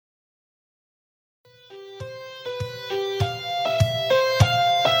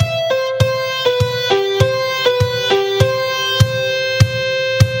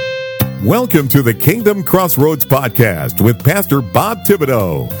Welcome to the Kingdom Crossroads podcast with Pastor Bob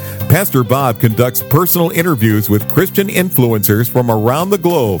Thibodeau. Pastor Bob conducts personal interviews with Christian influencers from around the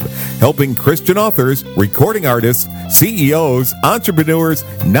globe, helping Christian authors, recording artists, CEOs, entrepreneurs,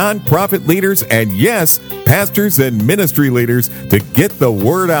 nonprofit leaders, and yes, pastors and ministry leaders to get the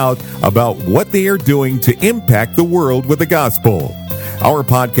word out about what they are doing to impact the world with the gospel. Our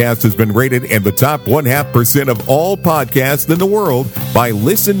podcast has been rated in the top 0.5% of all podcasts in the world by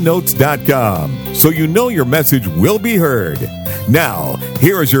ListenNotes.com, so you know your message will be heard. Now,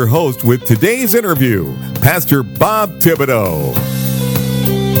 here is your host with today's interview, Pastor Bob Thibodeau.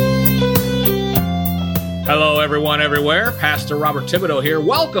 Hello, everyone, everywhere. Pastor Robert Thibodeau here.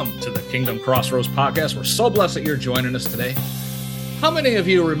 Welcome to the Kingdom Crossroads podcast. We're so blessed that you're joining us today. How many of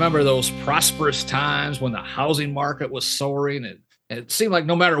you remember those prosperous times when the housing market was soaring and it seemed like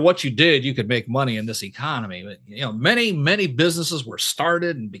no matter what you did, you could make money in this economy? But, many businesses were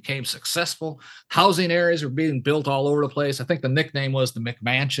started and became successful. Housing areas were being built all over the place. I think the nickname was the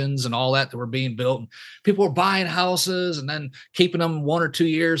McMansions and all that were being built. And people were buying houses and then keeping them 1 or 2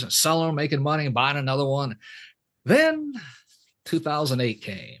 years and selling them, making money and buying another one. Then 2008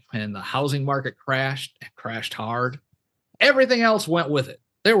 came and the housing market crashed hard. Everything else went with it.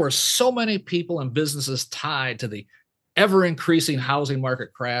 There were so many people and businesses tied to the ever-increasing housing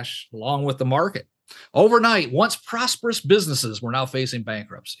market crash along with the market. Overnight, once prosperous businesses were now facing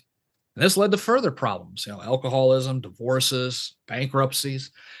bankruptcy. And this led to further problems, alcoholism, divorces,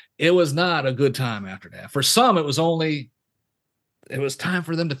 bankruptcies. It was not a good time after that. For some, it was time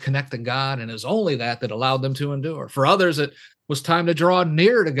for them to connect to God, and it was only that allowed them to endure. For others, it was time to draw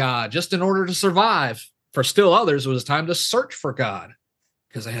near to God just in order to survive. For still others, it was time to search for God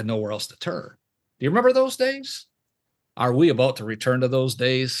because they had nowhere else to turn. Do you remember those days? Are we about to return to those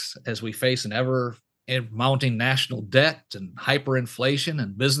days as we face an ever-mounting national debt and hyperinflation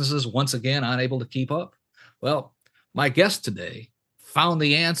and businesses once again unable to keep up? Well, my guest today found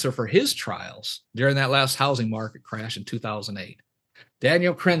the answer for his trials during that last housing market crash in 2008.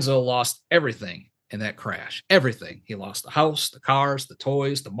 Daniel Krenzel lost everything in that crash. Everything. He lost the house, the cars, the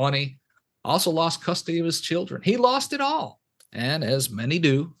toys, the money. Also lost custody of his children. He lost it all. And as many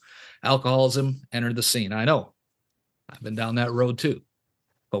do, alcoholism entered the scene. I know. I've been down that road too.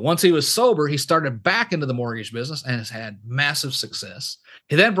 But once he was sober, he started back into the mortgage business and has had massive success.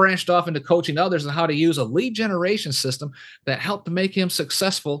 He then branched off into coaching others on how to use a lead generation system that helped to make him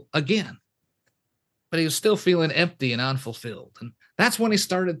successful again. But he was still feeling empty and unfulfilled. And that's when he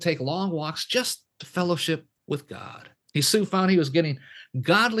started to take long walks just to fellowship with God. He soon found he was getting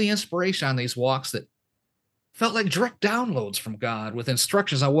godly inspiration on these walks that felt like direct downloads from God with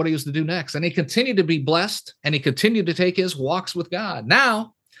instructions on what he was to do next. And he continued to be blessed, and he continued to take his walks with God.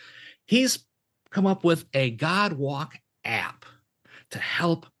 Now, he's come up with a God Walk app to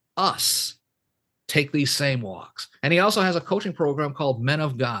help us take these same walks. And he also has a coaching program called Men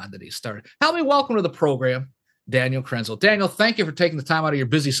of God that he started. Help me welcome to the program, Daniel Krenzel. Daniel, thank you for taking the time out of your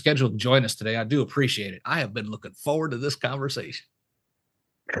busy schedule to join us today. I do appreciate it. I have been looking forward to this conversation.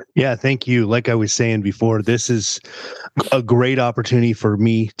 Yeah, thank you. Like I was saying before, this is a great opportunity for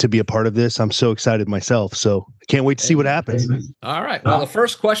me to be a part of this. I'm so excited myself. So I can't wait to see what happens. All right. Well, the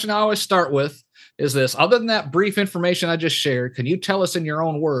first question I always start with is this. Other than that brief information I just shared, can you tell us in your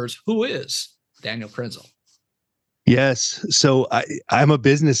own words, who is Daniel Krenzel? Yes. So I'm a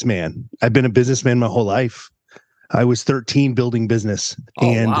businessman. I've been a businessman my whole life. I was 13 building business.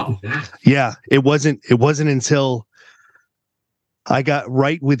 Wow. Yeah, it wasn't until I got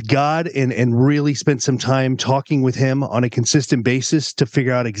right with God and really spent some time talking with him on a consistent basis to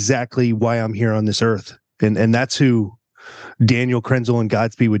figure out exactly why I'm here on this earth. And that's who Daniel Krenzel and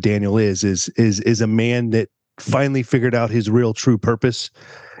Godspeed with Daniel is a man that finally figured out his real true purpose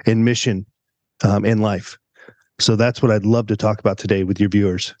and mission in life. So that's what I'd love to talk about today with your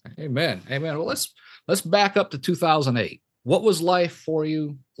viewers. Amen. Well, let's back up to 2008. What was life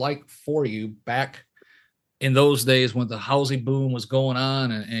like for you back in those days when the housing boom was going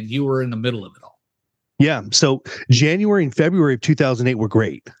on and you were in the middle of it all? Yeah. So January and February of 2008 were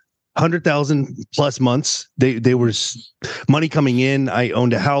great. 100,000 plus months. There was money coming in. I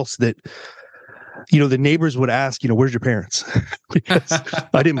owned a house that, the neighbors would ask, where's your parents? Because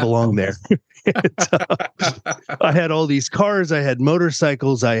I didn't belong there. I had all these cars. I had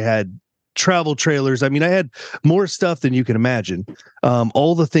motorcycles. I had travel trailers. I mean, I had more stuff than you can imagine.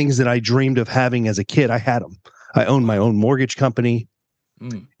 All the things that I dreamed of having as a kid, I had them. I owned my own mortgage company.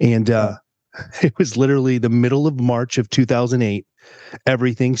 And it was literally the middle of March of 2008.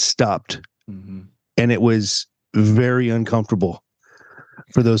 Everything stopped. And it was very uncomfortable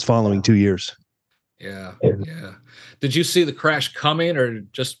for those following 2 years. Yeah. Yeah. Did you see the crash coming, or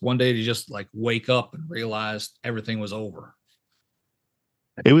just one day did you just like wake up and realize everything was over?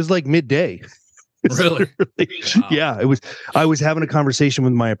 It was like midday. Really? Wow. Yeah, it was. I was having a conversation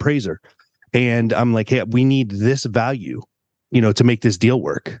with my appraiser, and I'm like, "Hey, we need this value, to make this deal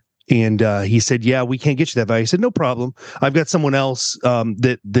work." And he said, "Yeah, we can't get you that value." I said, "No problem. I've got someone else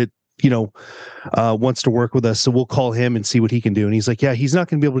that wants to work with us, so we'll call him and see what he can do." And he's like, "Yeah, he's not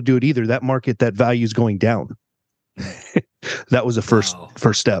going to be able to do it either. That market, that value is going down." That was the first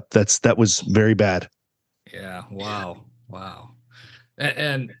step. That was very bad. Yeah. Wow. Wow.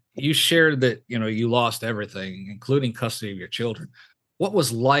 And you shared that, you lost everything, including custody of your children. What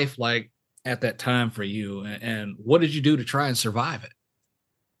was life like at that time for you? And what did you do to try and survive it?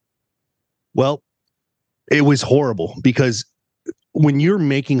 Well, it was horrible, because when you're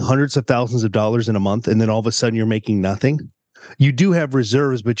making hundreds of thousands of dollars in a month and then all of a sudden you're making nothing, you do have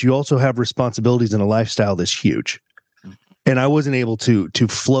reserves, but you also have responsibilities and a lifestyle that's huge. And I wasn't able to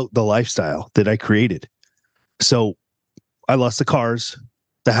float the lifestyle that I created. So I lost the cars,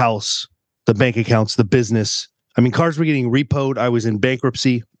 the house, the bank accounts, the business. I mean, cars were getting repoed. I was in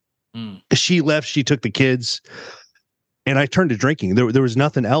bankruptcy. She left. She took the kids, and I turned to drinking. There was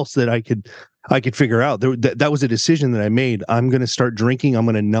nothing else that I could figure out. That was a decision that I made. I'm going to start drinking. I'm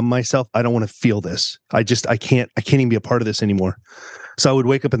going to numb myself. I don't want to feel this. I can't even be a part of this anymore. So I would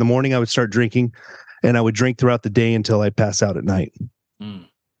wake up in the morning. I would start drinking, and I would drink throughout the day until I'd pass out at night.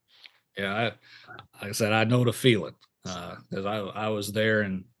 Yeah, like I said, I know the feeling. Because I was there,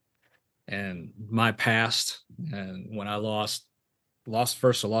 and my past, and when I lost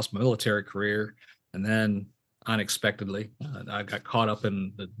first, I lost my military career, and then unexpectedly, I got caught up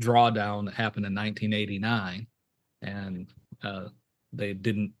in the drawdown that happened in 1989, and they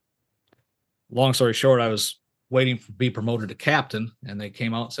didn't. Long story short, I was waiting to be promoted to captain, and they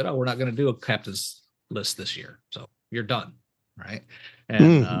came out and said, "Oh, we're not going to do a captain's list this year, so you're done." Right,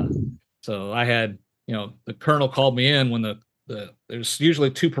 and so I had. The colonel called me in when there's usually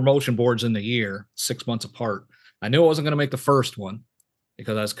 2 promotion boards in the year, 6 months apart. I knew I wasn't going to make the first one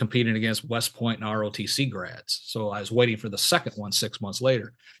because I was competing against West Point and ROTC grads. So I was waiting for the second one 6 months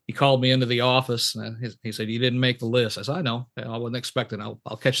later. He called me into the office, and he said, "You didn't make the list." I said, "I know. I wasn't expecting.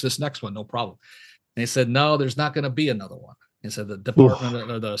 I'll catch this next one. No problem." And he said, "No, there's not going to be another one." He said, "The department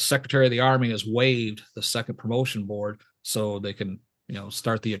or the Secretary of the Army has waived the second promotion board so they can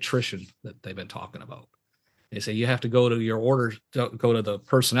start the attrition that they've been talking about." They say you have to go to your order, go to the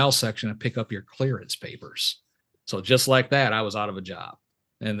personnel section and pick up your clearance papers. So just like that, I was out of a job.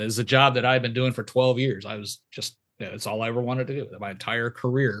 And it's a job that I've been doing for 12 years. I was just, it's all I ever wanted to do. My entire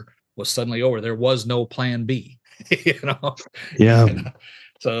career was suddenly over. There was no plan B, Yeah.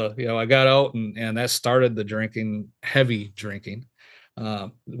 So, I got out and that started the drinking, heavy drinking.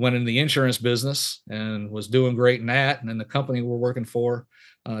 Went in the insurance business and was doing great in that. And then the company we're working for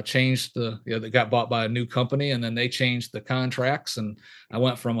changed they got bought by a new company, and then they changed the contracts. And I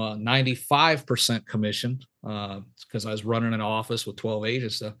went from a 95% commission because I was running an office with 12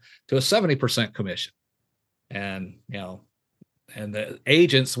 agents to a 70% commission. And, and the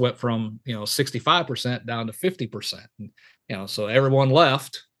agents went from, 65% down to 50%. And, so everyone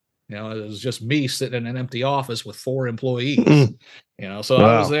left. It was just me sitting in an empty office with 4 employees. So wow.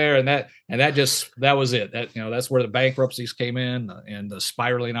 I was there, and that was it. That's where the bankruptcies came in and the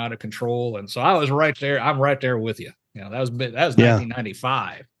spiraling out of control. And so I was right there. I'm right there with you. That was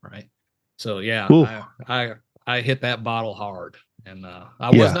 1995, right? So yeah, I hit that bottle hard, and I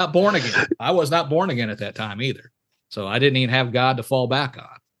was not born again. I was not born again at that time either. So I didn't even have God to fall back on.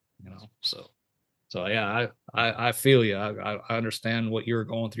 So yeah, I feel you. I understand what you're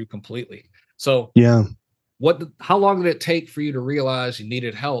going through completely. So yeah, how long did it take for you to realize you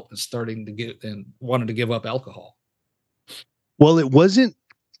needed help and wanted to give up alcohol? Well, it wasn't.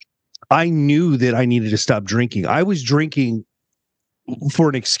 I knew that I needed to stop drinking. I was drinking for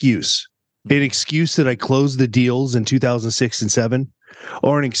an excuse that I closed the deals in 2006 and 2007,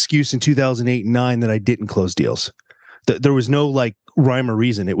 or an excuse in 2008 and 2009 that I didn't close deals. There was no rhyme or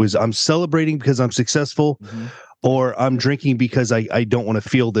reason. It was, I'm celebrating because I'm successful, or I'm drinking because I don't want to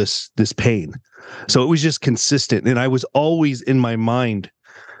feel this pain. So it was just consistent. And I was always in my mind,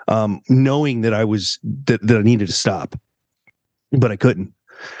 knowing that that I needed to stop, but I couldn't.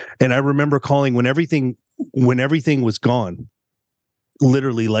 And I remember calling when everything was gone,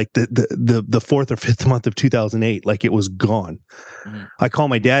 literally like the 4th or 5th month of 2008, like it was gone. I call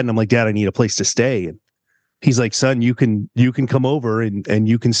my dad and I'm like, "Dad, I need a place to stay." And he's like, "Son, you can come over and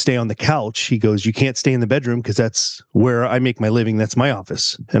you can stay on the couch." He goes, "You can't stay in the bedroom because that's where I make my living. That's my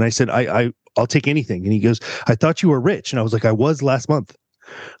office." And I said, I'll take anything. And he goes, "I thought you were rich." And I was like, "I was last month."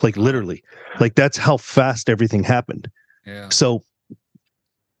 like literally. Like that's how fast everything happened. Yeah. So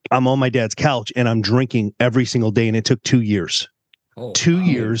I'm on my dad's couch and I'm drinking every single day, and it took 2 years. Oh, 2 wow.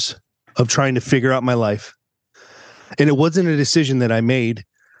 years of trying to figure out my life. And it wasn't a decision that I made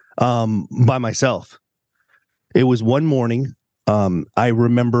by myself. It was one morning. I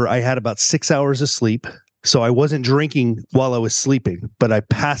remember I had about 6 hours of sleep. So I wasn't drinking while I was sleeping, but I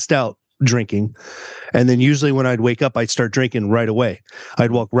passed out drinking. And then usually when I'd wake up, I'd start drinking right away.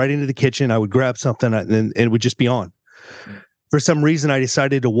 I'd walk right into the kitchen. I would grab something and it would just be on. For some reason, I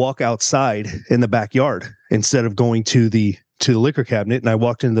decided to walk outside in the backyard instead of going to the liquor cabinet. And I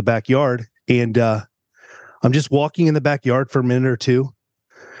walked into the backyard, and I'm just walking in the backyard for a minute or two.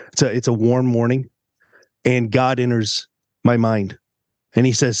 It's a warm morning, and God enters my mind, and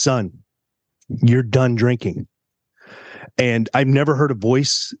he says, "Son, you're done drinking." And I've never heard a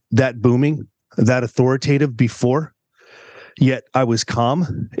voice that booming, that authoritative before. Yet I was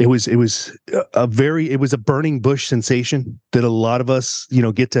calm. It was a burning bush sensation that a lot of us,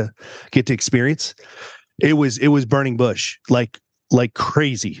 get to experience. It was burning bush, like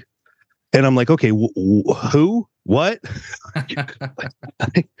crazy. And I'm like, okay, who, what?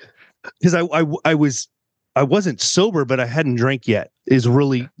 Because I wasn't sober, but I hadn't drank yet, is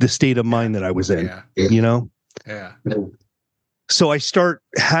really the state of mind that I was in, Yeah. So I start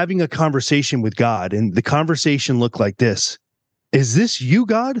having a conversation with God, and the conversation looked like this. Is this you,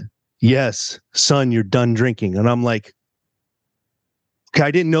 God? Yes, son, you're done drinking. And I'm like, okay,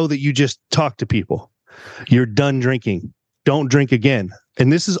 I didn't know that you just talk to people. You're done drinking. Don't drink again.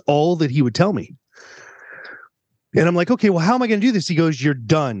 And this is all that he would tell me. And I'm like, okay, well, how am I going to do this? He goes, you're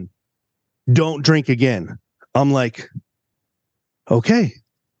done. Don't drink again. I'm like, okay.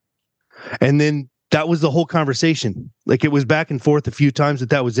 And then that was the whole conversation. Like, it was back and forth a few times, but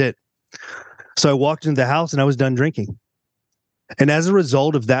that was it. So I walked into the house and I was done drinking. And as a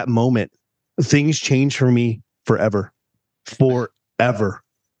result of that moment, things changed for me forever. Forever.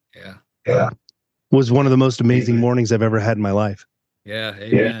 Yeah. Was one of the most amazing mornings I've ever had in my life. Yeah.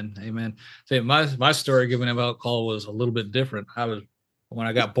 Amen. Yeah. Amen. See, my story giving of alcohol was a little bit different. When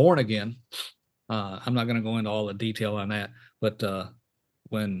I got born again, I'm not going to go into all the detail on that, but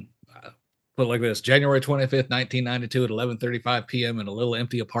when put it like this, January 25th, 1992 at 11:35 p.m. in a little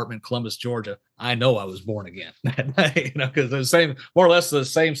empty apartment in Columbus, Georgia, I know I was born again. Because the more or less the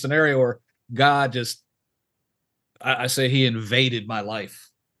same scenario where God just, I say he invaded my life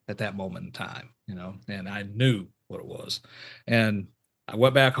at that moment in time, and I knew what it was. And I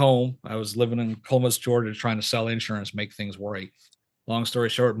went back home. I was living in Columbus, Georgia, trying to sell insurance, make things right. Long story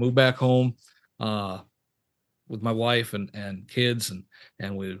short, moved back home with my wife and kids,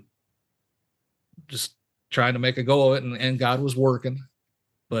 and we just trying to make a go of it, and God was working.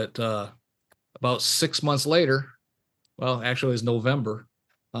 But about 6 months later, well, actually it was November.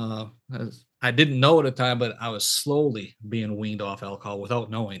 I didn't know at the time, but I was slowly being weaned off alcohol without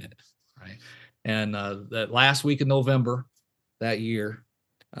knowing it. Right. And that last week in November that year,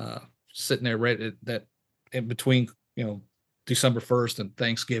 sitting there right that in between, December 1st and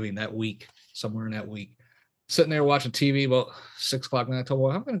Thanksgiving, that week, somewhere in that week, sitting there watching TV about 6 o'clock, and I told her,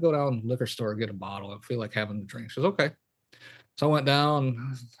 well, I'm going to go down to the liquor store and get a bottle. I feel like having a drink. She says, okay. So I went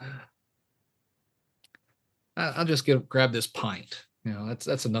down. I'll just grab this pint.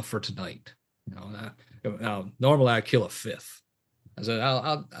 That's enough for tonight. Normally I kill a fifth. I said,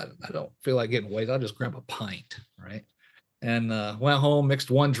 I don't feel like getting wasted. I'll just grab a pint, right? And went home,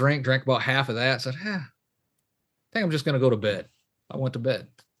 mixed one drink, drank about half of that. Said, I think I'm just going to go to bed. I went to bed.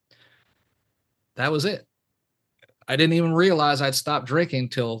 That was it. I didn't even realize I'd stopped drinking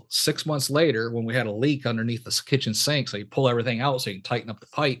till 6 months later when we had a leak underneath the kitchen sink. So you pull everything out so you can tighten up the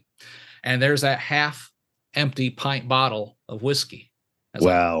pipe. And there's that half empty pint bottle of whiskey.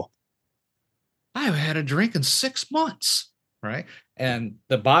 Wow. I haven't had a drink in 6 months. Right. And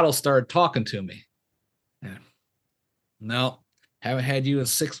the bottle started talking to me. And, no, haven't had you in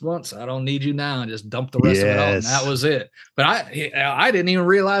 6 months. I don't need you now. And just dump the rest of it out. And that was it. But I didn't even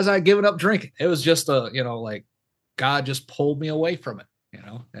realize I'd given up drinking. It was just like God just pulled me away from it,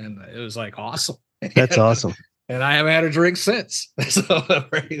 and it was like awesome. That's awesome. And I haven't had a drink since. So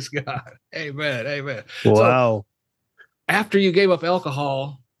praise God. Amen. Amen. Wow. So, after you gave up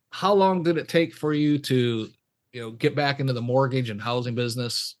alcohol, how long did it take for you to, get back into the mortgage and housing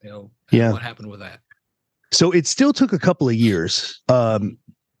business? What happened with that? So it still took a couple of years.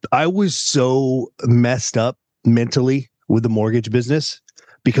 I was so messed up mentally with the mortgage business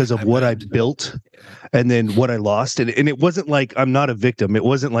because of what I built and then what I lost. And it wasn't like I'm not a victim. It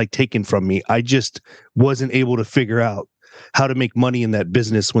wasn't like taken from me. I just wasn't able to figure out how to make money in that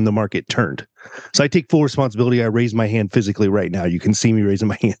business when the market turned. So I take full responsibility. I raise my hand physically right now. You can see me raising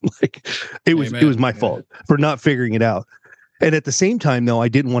my hand. Like it was my fault for not figuring it out. And at the same time, though, I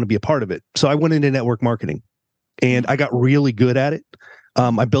didn't want to be a part of it. So I went into network marketing and I got really good at it.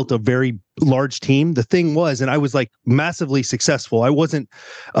 I built a very large team. The thing was, and I was like massively successful. I wasn't,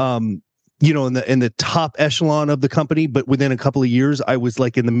 in the top echelon of the company, but within a couple of years, I was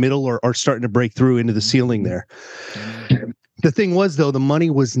like in the middle or starting to break through into the ceiling there. The thing was, though, the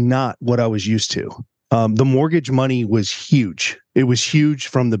money was not what I was used to. The mortgage money was huge. It was huge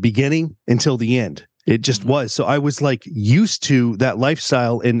from the beginning until the end. It just was. So I was like used to that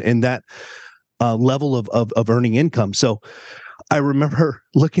lifestyle and that level of earning income. So I remember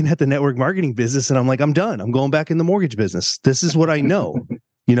looking at the network marketing business and I'm like, I'm done. I'm going back in the mortgage business. This is what I know,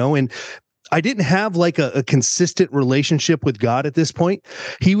 and I didn't have like a consistent relationship with God at this point.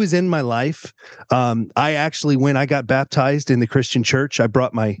 He was in my life. I actually, when I got baptized in the Christian church, I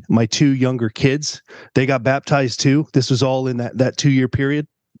brought my two younger kids. They got baptized too. This was all in that 2-year period.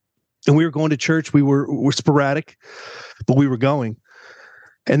 And we were going to church. We were sporadic, but we were going.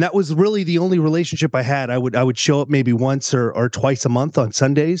 And that was really the only relationship I had. I would show up maybe once or twice a month on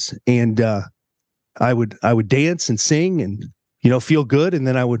Sundays, and I would dance and sing and feel good, and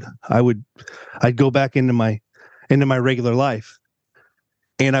then I'd go back into my regular life.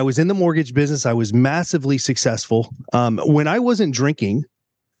 And I was in the mortgage business. I was massively successful. When I wasn't drinking,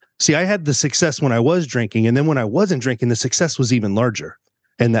 see, I had the success when I was drinking, and then when I wasn't drinking, the success was even larger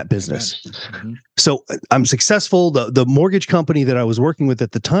in that business. Mm-hmm. So I'm successful. The mortgage company that I was working with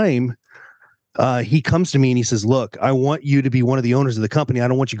at the time, he comes to me and he says, look, I want you to be one of the owners of the company. I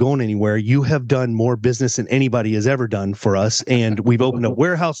don't want you going anywhere. You have done more business than anybody has ever done for us. And we've opened up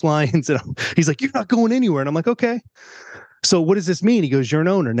warehouse lines. And he's like, you're not going anywhere. And I'm like, okay. So what does this mean? He goes, you're an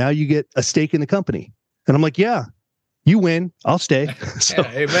owner. Now you get a stake in the company. And I'm like, yeah. You win, I'll stay. So,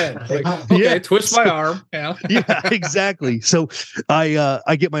 amen. Like, okay, twist my arm. Yeah, yeah, exactly. So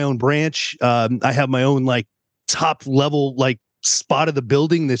I get my own branch. I have my own like top level like spot of the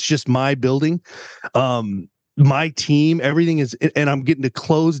building that's just my building. My team, everything is, and I'm getting to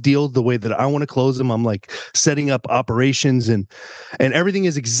close deals the way that I want to close them. I'm like setting up operations and everything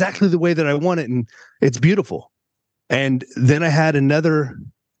is exactly the way that I want it, and it's beautiful. And then I had another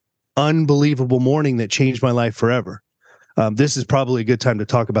unbelievable morning that changed my life forever. This is probably a good time to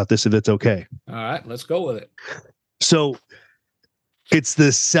talk about this if it's okay. All right, let's go with it. So it's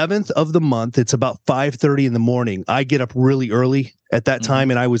the 7th of the month. It's about 5:30 in the morning. I get up really early at that time,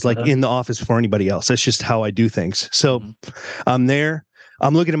 and I was like in the office before anybody else. That's just how I do things. So I'm there.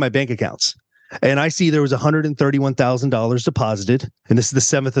 I'm looking at my bank accounts, and I see there was $131,000 deposited, and this is the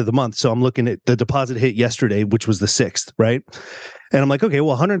 7th of the month. So I'm looking at the deposit hit yesterday, which was the 6th, right? And I'm like, okay, well,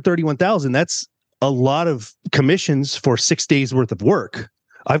 131,000, that's a lot of commissions for 6 days worth of work.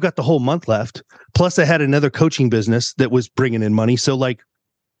 I've got the whole month left. Plus I had another coaching business that was bringing in money. So like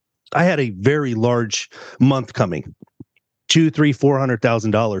I had a very large month coming.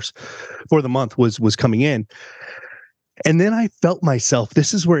 $200,000-$400,000 for the month was coming in. And then I felt myself,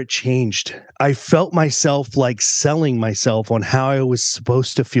 this is where it changed. I felt myself like selling myself on how I was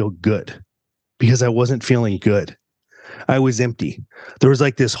supposed to feel good because I wasn't feeling good. I was empty. There was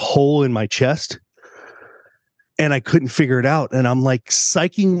like this hole in my chest and I couldn't figure it out. And I'm like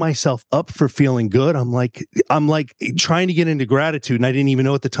psyching myself up for feeling good. I'm like trying to get into gratitude. And I didn't even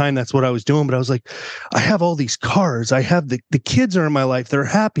know at the time that's what I was doing. But I was like, I have all these cars. I have the kids are in my life. They're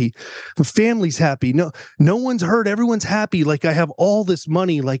happy. The family's happy. No one's hurt. Everyone's happy. Like I have all this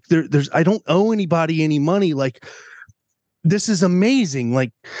money. Like I don't owe anybody any money. Like this is amazing.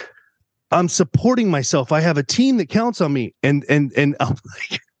 Like I'm supporting myself. I have a team that counts on me. And I'm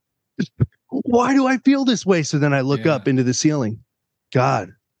like, why do I feel this way? So then I look up into the ceiling.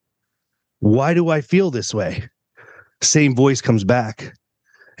 God, why do I feel this way? Same voice comes back.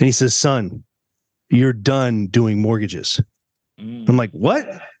 And he says, son, you're done doing mortgages. I'm like, what?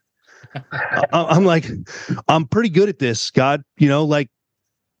 I'm like, I'm pretty good at this, God.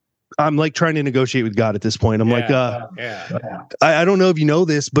 I'm like trying to negotiate with God at this point. I'm I don't know if you know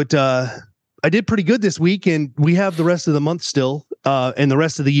this, but I did pretty good this week, and we have the rest of the month still, and the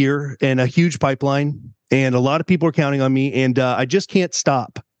rest of the year, and a huge pipeline, and a lot of people are counting on me, and I just can't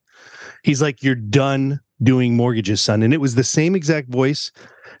stop. He's like, you're done doing mortgages, son. And it was the same exact voice,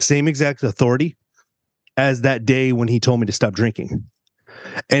 same exact authority as that day when he told me to stop drinking.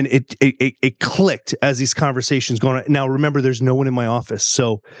 And it clicked as these conversations going on. Now, remember, there's no one in my office.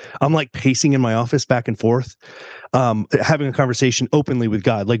 So I'm like pacing in my office back and forth, having a conversation openly with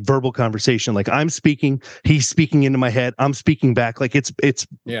God, like verbal conversation. Like I'm speaking, he's speaking into my head. I'm speaking back. Like it's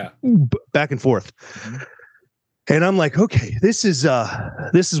back and forth. Mm-hmm. And I'm like, okay, this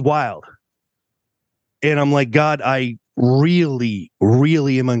is wild. And I'm like, God, I really,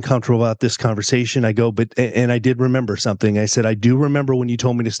 really am uncomfortable about this conversation. I go, and I did remember something. I said, I do remember when you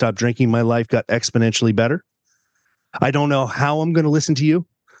told me to stop drinking, my life got exponentially better. I don't know how I'm going to listen to you.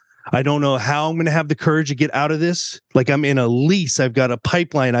 I don't know how I'm going to have the courage to get out of this. Like, I'm in a lease. I've got a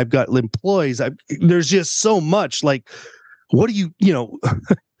pipeline. I've got employees. There's just so much. Like, what do you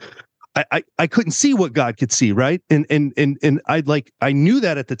I couldn't see what God could see. Right. And I knew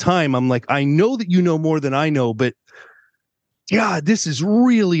that at the time. I'm like, I know that you know more than I know, but God, this is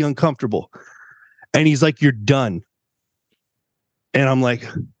really uncomfortable. And he's like, you're done. And I'm like,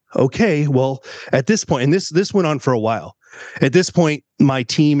 okay, well, at this point, and this went on for a while. At this point, my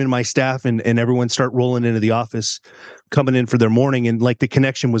team and my staff and everyone start rolling into the office, coming in for their morning, and like the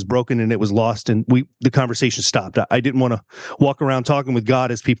connection was broken and it was lost, and the conversation stopped. I didn't want to walk around talking with God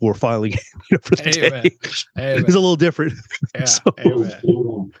as people were filing for the day. It was a little different. Yeah.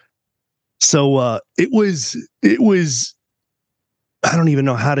 So it was. I don't even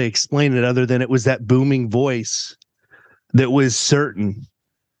know how to explain it other than it was that booming voice that was certain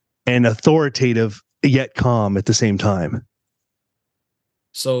and authoritative, yet calm at the same time.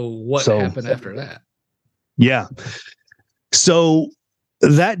 So what happened after that? Yeah. So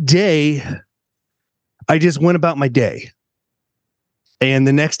that day, I just went about my day. And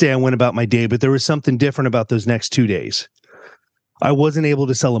the next day I went about my day, but there was something different about those next 2 days. I wasn't able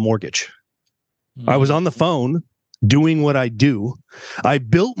to sell a mortgage. I was on the phone doing what I do. I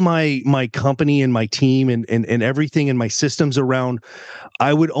built my company and my team and everything and my systems around,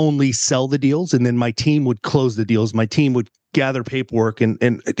 I would only sell the deals and then my team would close the deals. My team would gather paperwork. And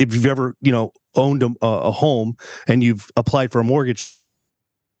if you've ever, owned a home and you've applied for a mortgage,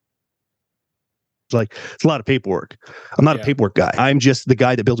 it's a lot of paperwork. I'm not a paperwork guy. I'm just the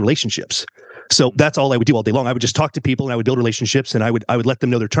guy that builds relationships. So that's all I would do all day long. I would just talk to people and I would build relationships and I would let them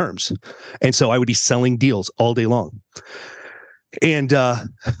know their terms. And so I would be selling deals all day long. And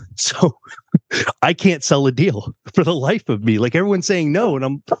so I can't sell a deal for the life of me. Like, everyone's saying no.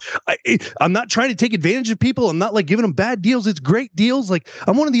 And I'm not trying to take advantage of people. I'm not like giving them bad deals. It's great deals. Like,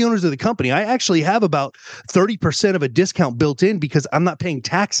 I'm one of the owners of the company. I actually have about 30% of a discount built in because I'm not paying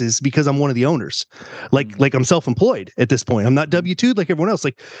taxes because I'm one of the owners. Like I'm self-employed at this point. I'm not W-2'd like everyone else.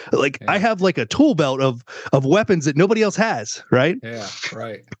 I have like a tool belt of weapons that nobody else has. Right. Yeah.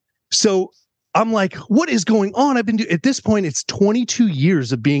 Right. So I'm like, what is going on? I've been at this point, it's 22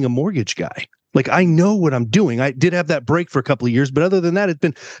 years of being a mortgage guy. Like, I know what I'm doing. I did have that break for a couple of years, but other than that, it's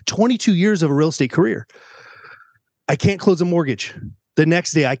been 22 years of a real estate career. I can't close a mortgage. The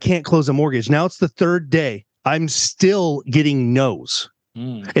next day, I can't close a mortgage. Now it's the third day. I'm still getting no's.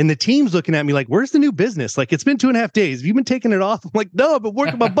 And the team's looking at me like, where's the new business? Like, it's been 2.5 days. Have you been taking it off? I'm like, no, I've been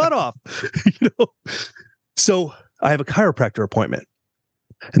working my butt off. So I have a chiropractor appointment.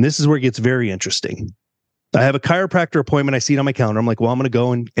 And this is where it gets very interesting. I have a chiropractor appointment. I see it on my calendar. I'm like, well, I'm going to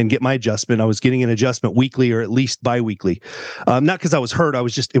go and get my adjustment. I was getting an adjustment weekly or at least bi-weekly. Not because I was hurt.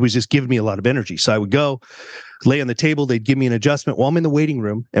 It was just giving me a lot of energy. So I would go lay on the table. They'd give me an adjustment while I'm in the waiting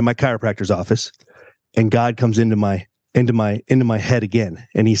room at my chiropractor's office. And God comes into my head again.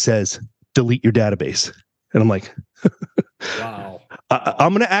 And he says, delete your database. And I'm like, wow.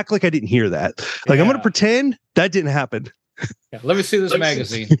 I'm going to act like I didn't hear that. Like, I'm going to pretend that didn't happen. Yeah, let me see this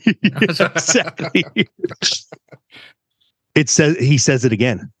magazine. Exactly. He says it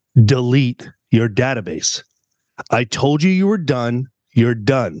again. Delete your database. I told you were done. You're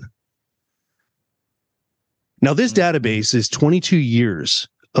done. Now, this database is 22 years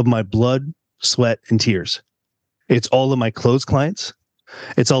of my blood, sweat, and tears. It's all of my closed clients.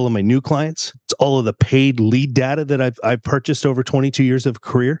 It's all of my new clients. It's all of the paid lead data that I've purchased over 22 years of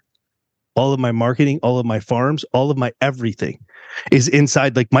career. All of my marketing, all of my farms, all of my everything is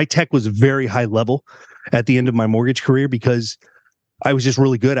inside. Like, my tech was very high level at the end of my mortgage career because I was just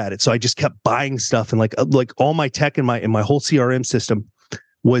really good at it. So I just kept buying stuff, and like all my tech in my whole CRM system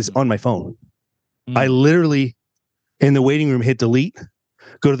was on my phone. I literally in the waiting room hit delete,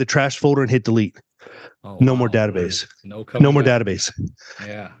 go to the trash folder and hit delete. No more database. No more database.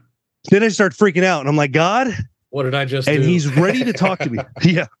 Yeah. Then I start freaking out and I'm like, God, what did I just do? And he's ready to talk to me.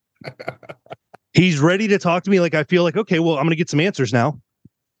 Yeah. He's ready to talk to me. Like, I feel like, okay, well, I'm going to get some answers now.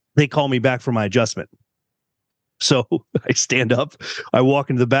 They call me back for my adjustment. So I stand up, I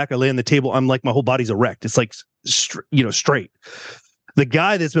walk into the back, I lay on the table. I'm like, my whole body's erect. It's like, straight. The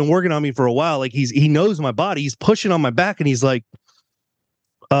guy that's been working on me for a while, like, he knows my body. He's pushing on my back and he's like,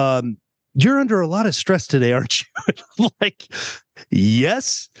 you're under a lot of stress today, aren't you? Like,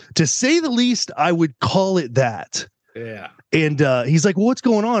 yes, to say the least, I would call it that. Yeah. And he's like, well, what's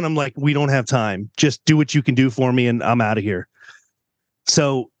going on? I'm like, we don't have time. Just do what you can do for me, and I'm out of here.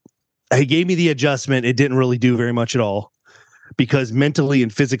 So he gave me the adjustment. It didn't really do very much at all, because mentally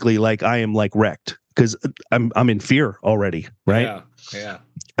and physically, like, I am like wrecked because I'm in fear already. Right. Yeah. Yeah.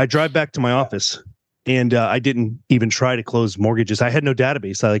 I drive back to my office, and I didn't even try to close mortgages. I had no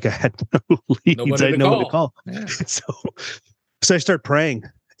database. I had no leads. I had no one to call. Yeah. So I start praying,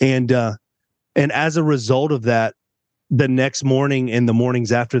 and as a result of that, the next morning and the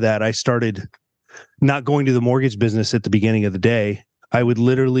mornings after that, I started not going to the mortgage business at the beginning of the day. I would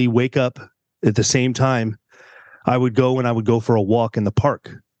literally wake up at the same time. I would go for a walk in the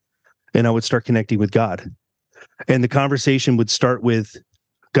park, and I would start connecting with God. And the conversation would start with,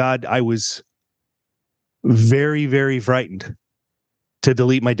 God, I was very, very frightened to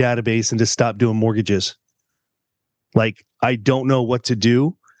delete my database and to stop doing mortgages. Like, I don't know what to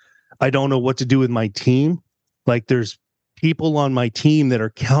do. I don't know what to do with my team. Like, there's people on my team that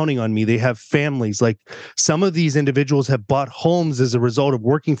are counting on me. They have families. Like, some of these individuals have bought homes as a result of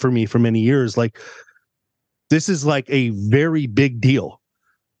working for me for many years. Like, this is like a very big deal.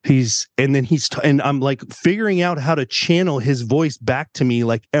 And I'm like figuring out how to channel his voice back to me,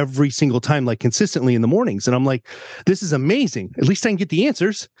 like every single time, like consistently in the mornings. And I'm like, this is amazing. At least I can get the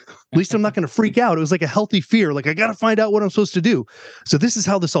answers. At least I'm not going to freak out. It was like a healthy fear. Like, I got to find out what I'm supposed to do. So this is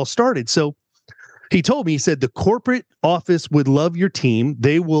how this all started. So he told me, he said, the corporate office would love your team.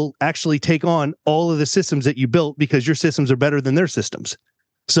 They will actually take on all of the systems that you built because your systems are better than their systems.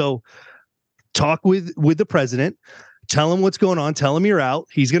 So talk with the president. Tell him what's going on. Tell him you're out.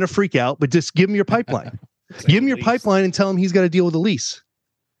 He's going to freak out, but just give him your pipeline. Give him your pipeline and tell him he's got to deal with the lease.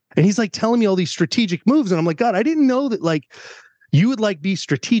 And he's like telling me all these strategic moves. And I'm like, God, I didn't know that, like, you would like be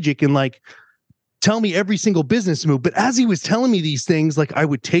strategic and like tell me every single business move. But as he was telling me these things, like, I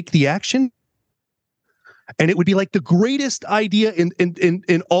would take the action, and it would be like the greatest idea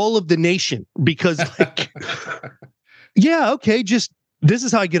in all of the nation, because like, yeah, okay, just this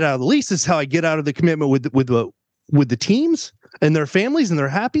is how I get out of the lease. This is how I get out of the commitment with the teams and their families, and they're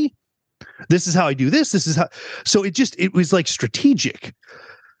happy. This is how I do this. This is how. So it was like strategic.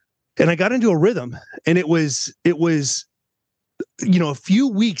 And I got into a rhythm, and it was, a few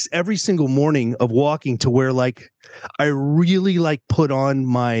weeks every single morning of walking to where, like, I really like put on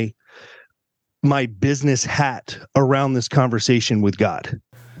my business hat around this conversation with God.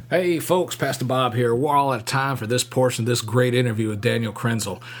 Hey folks, Pastor Bob here. We're all out of time for this portion of this great interview with Daniel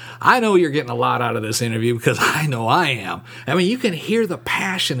Krenzel. I know you're getting a lot out of this interview, because I know I am. I mean, you can hear the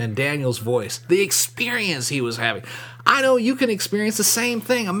passion in Daniel's voice, the experience he was having. I know you can experience the same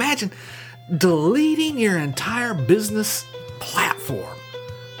thing. Imagine deleting your entire business platform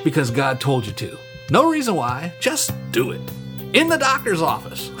because God told you to. No reason why, just do it. In the doctor's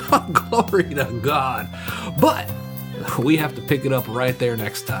office. Glory to God. But we have to pick it up right there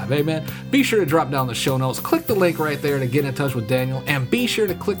next time. Amen. Be sure to drop down the show notes. Click the link right there to get in touch with Daniel. And be sure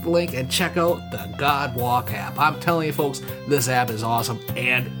to click the link and check out the God Walk app. I'm telling you, folks, this app is awesome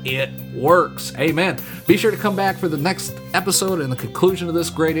and it works. Amen. Be sure to come back for the next episode and the conclusion of this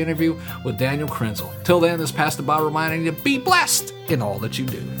great interview with Daniel Krenzel. Till then, this is Pastor Bob reminding you to be blessed in all that you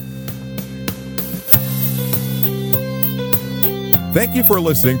do. Thank you for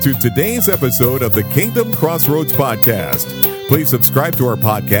listening to today's episode of the Kingdom Crossroads Podcast. Please subscribe to our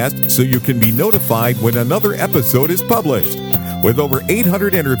podcast so you can be notified when another episode is published. With over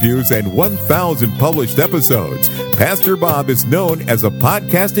 800 interviews and 1,000 published episodes, Pastor Bob is known as a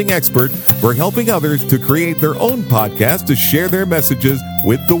podcasting expert for helping others to create their own podcast to share their messages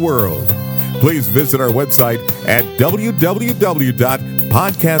with the world. Please visit our website at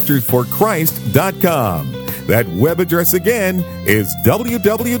www.podcastersforchrist.com. That web address again is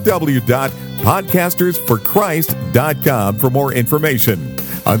www.podcastersforchrist.com for more information.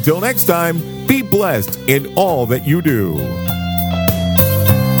 Until next time, be blessed in all that you do.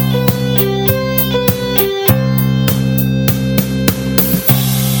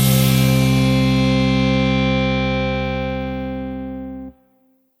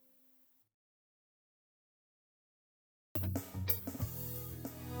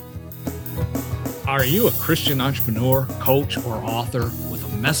 Are you a Christian entrepreneur, coach, or author with a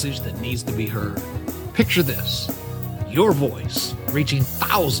message that needs to be heard? Picture this: your voice reaching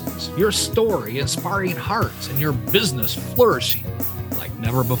thousands, your story inspiring hearts, and your business flourishing like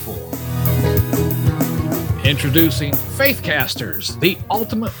never before. Introducing Faithcasters, the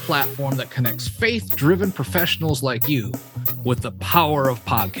ultimate platform that connects faith-driven professionals like you with the power of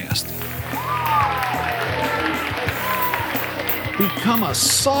podcasting. Become a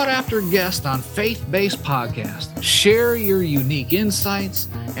sought-after guest on faith-based podcasts. Share your unique insights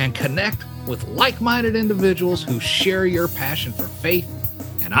and connect with like-minded individuals who share your passion for faith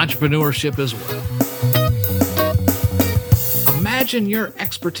and entrepreneurship as well. Imagine your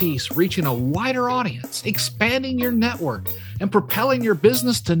expertise reaching a wider audience, expanding your network, and propelling your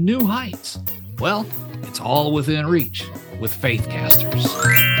business to new heights. Well, it's all within reach with Faithcasters.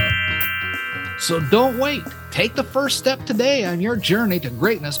 So don't wait. Take the first step today on your journey to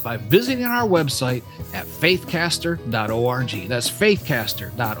greatness by visiting our website at faithcaster.org. That's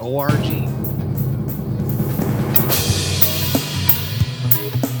faithcaster.org.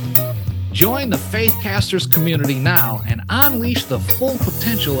 Join the Faithcasters community now and unleash the full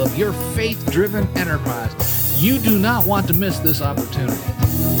potential of your faith-driven enterprise. You do not want to miss this opportunity.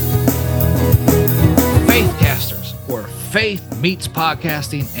 Faithcasters, where faith meets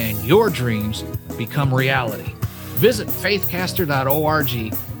podcasting and your dreams become reality. Visit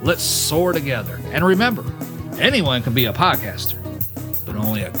faithcaster.org. Let's soar together. And remember, anyone can be a podcaster, but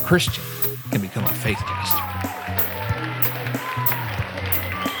only a Christian can become a Faithcaster.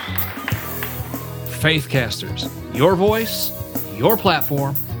 Faithcasters, your voice, your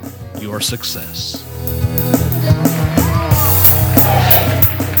platform, your success.